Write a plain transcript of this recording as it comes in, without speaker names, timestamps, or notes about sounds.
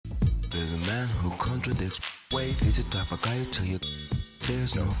There's a man who contradicts. Wait, he's the type of guy who tell you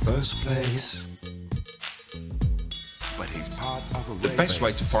there's no first place. But he's part of a race. The best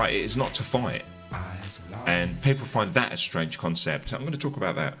way to fight it is not to fight. And people find that a strange concept. I'm going to talk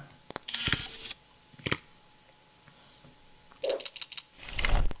about that.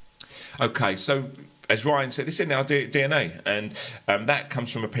 Okay, so as Ryan said, this is in our DNA, and that comes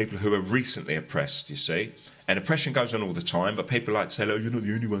from the people who are recently oppressed, you see. And oppression goes on all the time, but people like to say, oh, you're not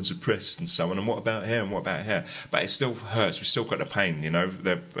the only ones oppressed and so on, and what about here, and what about here? But it still hurts, we've still got the pain, you know.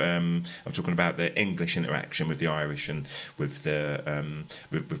 I'm talking about the English interaction with the Irish and with the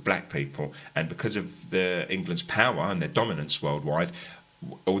with black people. And because of England's power and their dominance worldwide,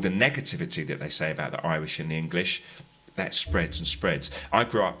 all the negativity that they say about the Irish and the English, that spreads and spreads. I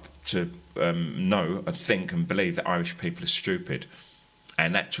grew up to know and think and believe that Irish people are stupid.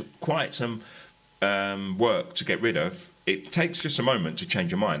 And that took quite some work to get rid of. It takes just a moment to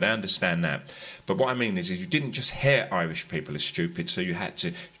change your mind. I understand that. But what I mean is you didn't just hear Irish people are stupid, so you had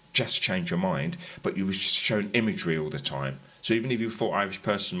to just change your mind, but you were just shown imagery all the time. So even if you thought Irish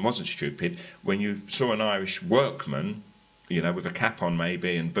person wasn't stupid, when you saw an Irish workman, you know, with a cap on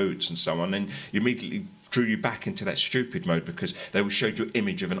maybe and boots and so on, then you immediately drew you back into that stupid mode because they showed you an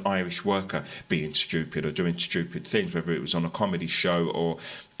image of an Irish worker being stupid or doing stupid things, whether it was on a comedy show or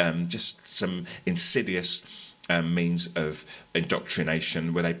just some insidious means of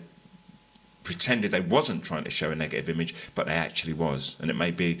indoctrination where they pretended they wasn't trying to show a negative image, but they actually was. And it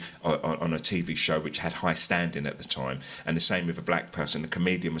may be on a TV show which had high standing at the time. And the same with a black person. The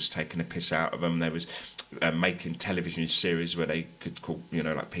comedian was taking a piss out of them. There was making television series where they could call, you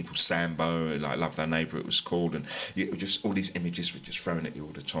know, like People Sambo, like Love Thy Neighbour it was called, and just all these images were just thrown at you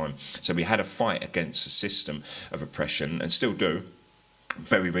all the time. So we had a fight against the system of oppression, and still do,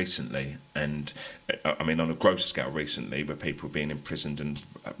 very recently, and I mean on a gross scale recently, where people are being imprisoned and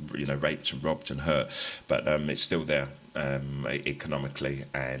you know, raped and robbed and hurt, but it's still there economically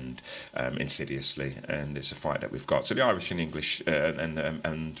and insidiously, and it's a fight that we've got. So the Irish and English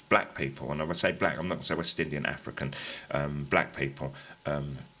and black people, and I would say black, I'm not going to say West Indian, African, black people,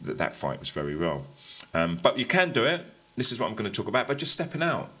 that fight was very real. But you can do it. This is what I'm going to talk about, but just stepping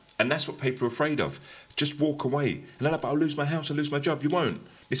out. And that's what people are afraid of. Just walk away. And then, but I'll lose my house, I'll lose my job. You won't.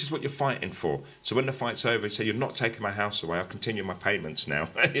 This is what you're fighting for. So when the fight's over, you say, you're not taking my house away, I'll continue my payments now,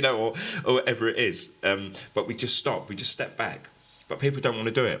 you know, or whatever it is. But we just stop, we just step back. But people don't want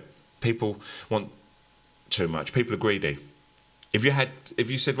to do it. People want too much. People are greedy. If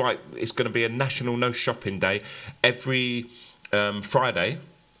you said, right, it's going to be a national no shopping day every Friday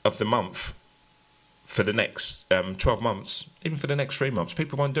of the month, for the next 12 months, even for the next 3 months,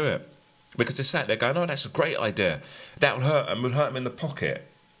 people won't do it. Because they're sat there going, oh, that's a great idea. That'll hurt them, will hurt them in the pocket.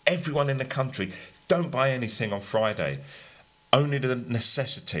 Everyone in the country, don't buy anything on Friday. Only the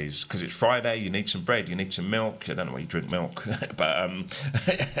necessities, because it's Friday, you need some bread, you need some milk. I don't know why you drink milk, but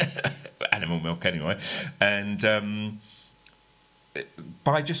animal milk anyway. And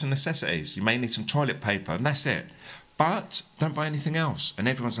buy just the necessities. You may need some toilet paper, and that's it. But don't buy anything else. And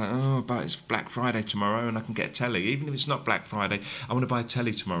everyone's like, oh, but it's Black Friday tomorrow and I can get a telly. Even if it's not Black Friday, I want to buy a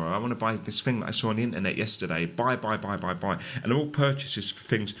telly tomorrow. I want to buy this thing that I saw on the internet yesterday. Buy. And they're all purchases for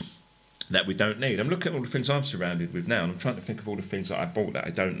things that we don't need. I'm looking at all the things I'm surrounded with now, and I'm trying to think of all the things that I bought that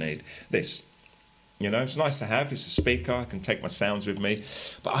I don't need. This. You know, it's nice to have. It's a speaker. I can take my sounds with me.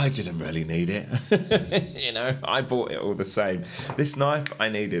 But I didn't really need it. You know, I bought it all the same. This knife, I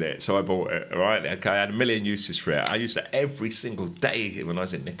needed it, so I bought it, all right? Okay, I had a million uses for it. I used it every single day when I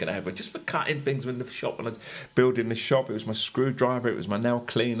was in Nicaragua, just for cutting things in the shop. When I was building the shop, it was my screwdriver, it was my nail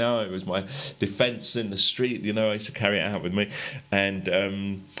cleaner, it was my defence in the street. You know, I used to carry it out with me.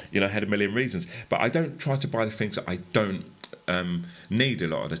 And, you know, I had a million reasons. But I don't try to buy the things that I don't need a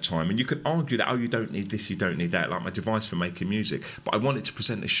lot of the time. And you could argue that, oh, you don't need this, you don't need that, like my device for making music. But I wanted to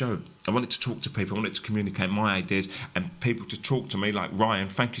present the show. I wanted to talk to people. I wanted to communicate my ideas and people to talk to me like Ryan.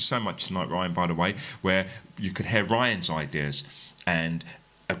 Thank you so much tonight, Ryan, by the way, where you could hear Ryan's ideas and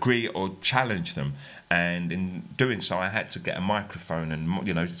agree or challenge them. And in doing so, I had to get a microphone and,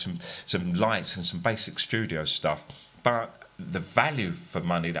 you know, some lights and some basic studio stuff. But the value for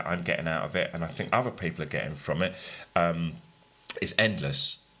money that I'm getting out of it, and I think other people are getting from it, is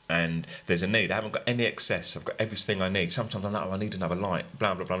endless. And there's a need. I haven't got any excess. I've got everything I need. Sometimes I'm like, oh, I need another light,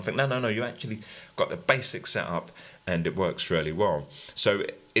 blah, blah, blah. I think, no, you actually got the basic setup and it works really well. So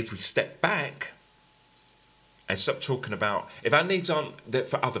if we step back and stop talking about, if our needs aren't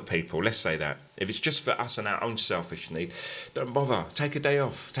for other people, let's say that, if it's just for us and our own selfish need, don't bother. Take a day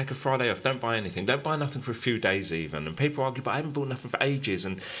off. Take a Friday off. Don't buy anything. Don't buy nothing for a few days even. And people argue, but I haven't bought nothing for ages.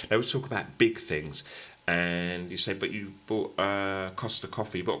 And they would talk about big things. and you say, but you bought Costa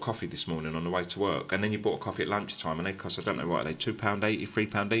coffee, you bought a coffee this morning on the way to work, and then you bought a coffee at lunchtime, and they cost, I don't know what, are they £2.80,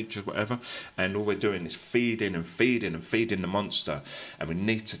 £3 each, or whatever, and all we're doing is feeding and feeding and feeding the monster, and we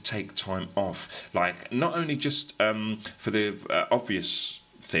need to take time off, like, not only just for the obvious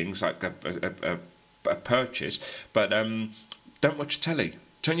things, like a purchase, but don't watch telly.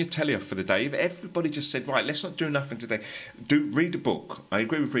 Turn your telly off for the day. If everybody just said, right, let's not do nothing today. Read a book. I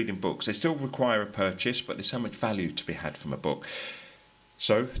agree with reading books. They still require a purchase, but there's so much value to be had from a book.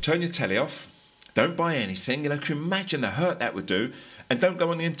 So turn your telly off. Don't buy anything. You know, can you imagine the hurt that would do? And don't go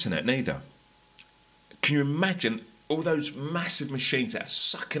on the internet neither. Can you imagine all those massive machines that are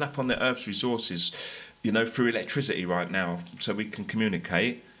sucking up on the Earth's resources, you know, through electricity right now, so we can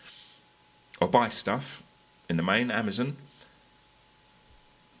communicate or buy stuff in the main, Amazon?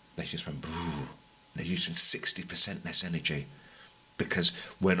 They just went, they're using 60% less energy because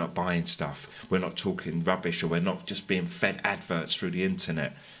we're not buying stuff, we're not talking rubbish, or we're not just being fed adverts through the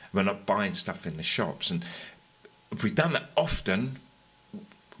internet, we're not buying stuff in the shops. And if we've done that often,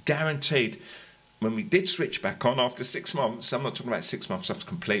 guaranteed, when we did switch back on after 6 months, I'm not talking about 6 months off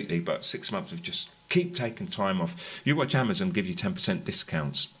completely, but 6 months of just keep taking time off. You watch Amazon give you 10%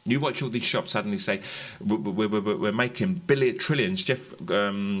 discounts. You watch all these shops suddenly say, we're making trillions. Jeff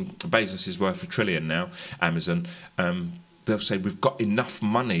Bezos is worth $1 trillion now, Amazon. They'll say, we've got enough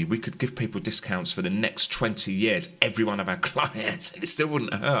money, we could give people discounts for the next 20 years, every one of our clients, and it still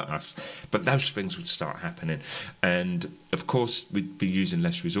wouldn't hurt us. But those things would start happening. And, of course, we'd be using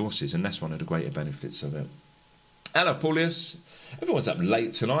less resources, and that's one of the greater benefits of it. Hello, Paulius. Everyone's up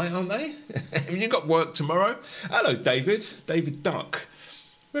late tonight, aren't they? Have you got work tomorrow? Hello, David. David Duck.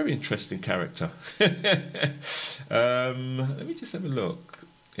 Very interesting character. Let me just have a look.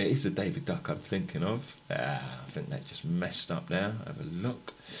 It is the David Duck I'm thinking of. I think that just messed up now. Have a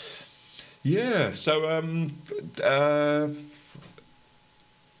look. Yeah, so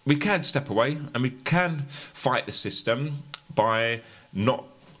we can step away and we can fight the system by not,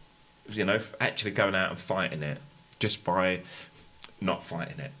 you know, actually going out and fighting it, just by not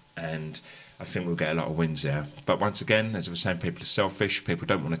fighting it. And I think we'll get a lot of wins there. But once again, as I was saying, people are selfish. People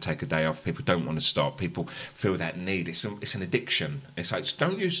don't want to take a day off. People don't want to stop. People feel that need. It's an addiction. It's like,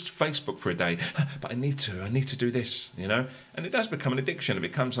 don't use Facebook for a day. But I need to do this, you know. And it does become an addiction. It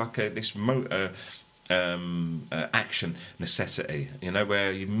becomes like this action necessity, you know,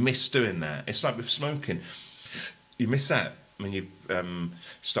 where you miss doing that. It's like with smoking. You miss that when you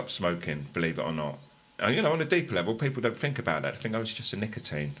stop smoking, believe it or not. You know, on a deeper level, people don't think about that. They think, oh, it's just a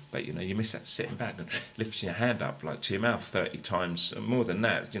nicotine. But, you know, you miss that sitting back and lifting your hand up, like, to your mouth 30 times, more than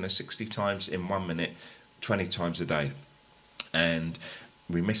that, you know, 60 times in 1 minute, 20 times a day. And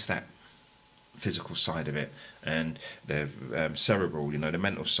we miss that physical side of it and the cerebral, you know, the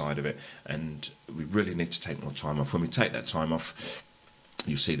mental side of it. And we really need to take more time off. When we take that time off,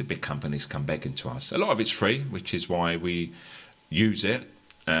 you see the big companies come begging to us. A lot of it's free, which is why we use it.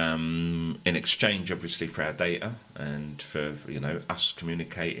 In exchange, obviously, for our data and for, you know, us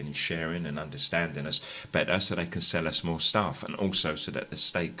communicating and sharing and understanding us better, so they can sell us more stuff, and also so that the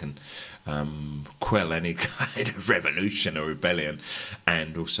state can quell any kind of revolution or rebellion,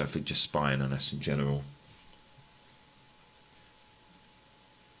 and also for just spying on us in general.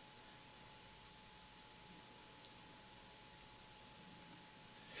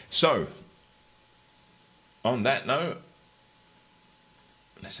 So, on that note,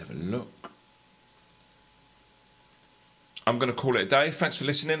 let's have a look. I'm going to call it a day. Thanks for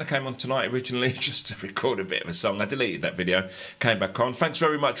listening. I came on tonight originally just to record a bit of a song. I deleted that video, came back on. Thanks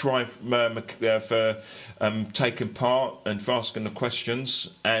very much, Ryan, for taking part and for asking the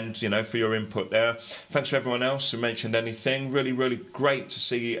questions and, you know, for your input there. Thanks for everyone else who mentioned anything. Really, really great to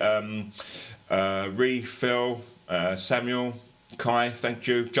see Ree, Phil, Samuel, Kai, thank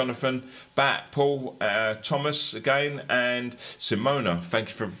you, Jonathan, Bat, Paul, Thomas again, and Simona.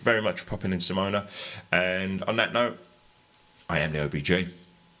 Thank you very much for popping in, Simona. And on that note, I am the OBG.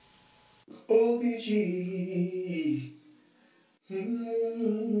 OBG.